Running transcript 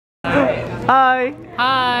Hi.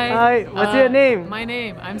 Hi. Hi. What's your name?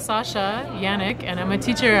 I'm Sasha Yannick, and I'm a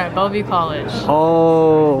teacher at Bellevue College.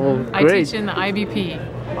 Oh, I great. teach in the IBP.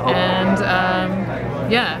 And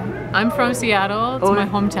yeah, I'm from Seattle. It's my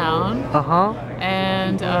hometown.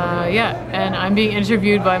 And yeah, and I'm being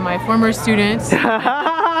interviewed by my former students.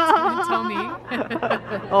 Tell me.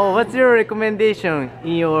 Oh, what's your recommendation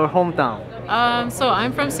in your hometown? So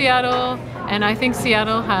I'm from Seattle, and I think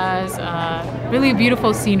Seattle has really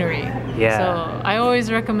beautiful scenery. Yeah. So I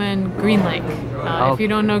always recommend Green Lake. If you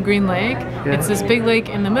don't know Green Lake, it's this big lake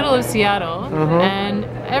in the middle of Seattle, and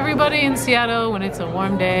everybody in Seattle, when it's a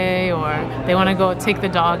warm day or they want to go take the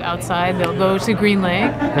dog outside, they'll go to Green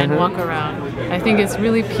Lake and walk around. I think it's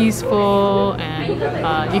really peaceful, and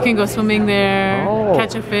you can go swimming there,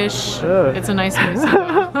 catch a fish. It's a nice place to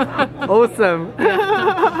go. Awesome.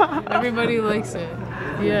 Yeah. Everybody likes it.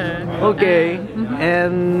 Yeah. Okay.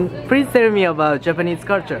 And please tell me about Japanese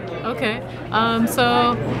culture. Okay.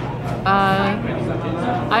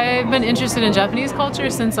 I've been interested in Japanese culture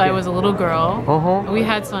since I was a little girl. We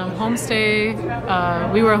had some homestay.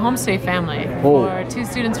 We were a homestay family for 2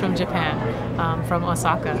 students from Japan, from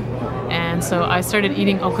Osaka. And so I started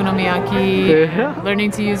eating okonomiyaki,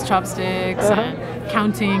 learning to use chopsticks, and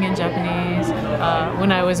counting in Japanese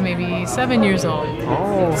when I was maybe 7 years old.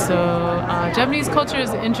 So Japanese culture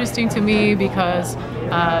is interesting to me because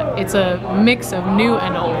it's a mix of new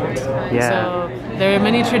and old. So there are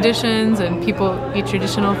many traditions and people eat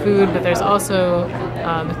traditional food, but there's also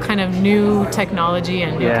kind of new technology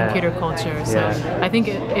and new computer culture. So I think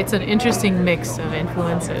it's an interesting mix of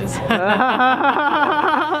influences.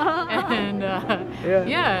 And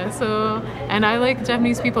and I like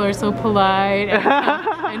Japanese people are so polite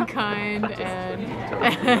and kind, and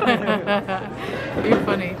you're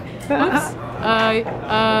funny. Oops.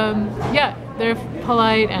 Yeah, they're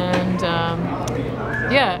polite, and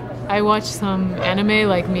yeah, I watch some anime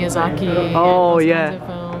like Miyazaki and those kinds of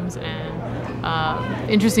films, and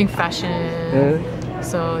interesting fashion.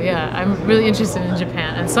 So yeah, I'm really interested in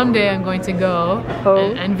Japan, and someday I'm going to go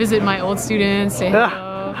and visit my old students, say hello.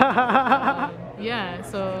 Yeah,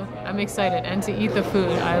 so I'm excited, and to eat the food.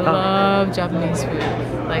 I love Japanese food,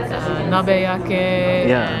 like nabeyake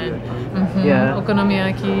and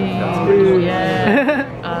okonomiyaki.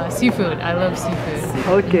 Seafood. I love seafood.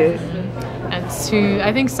 Okay. And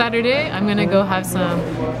I think Saturday I'm gonna go have some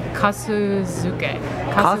Kasuzuke.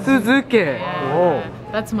 Kasuzuke. Yeah,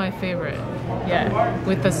 that's my favorite. Yeah,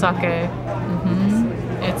 with the sake.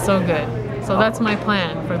 It's so good. So that's my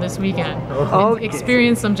plan for this weekend.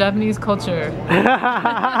 Experience some Japanese culture.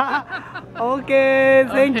 Okay,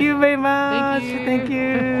 thank you very much. Thank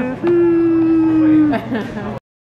you. Thank you.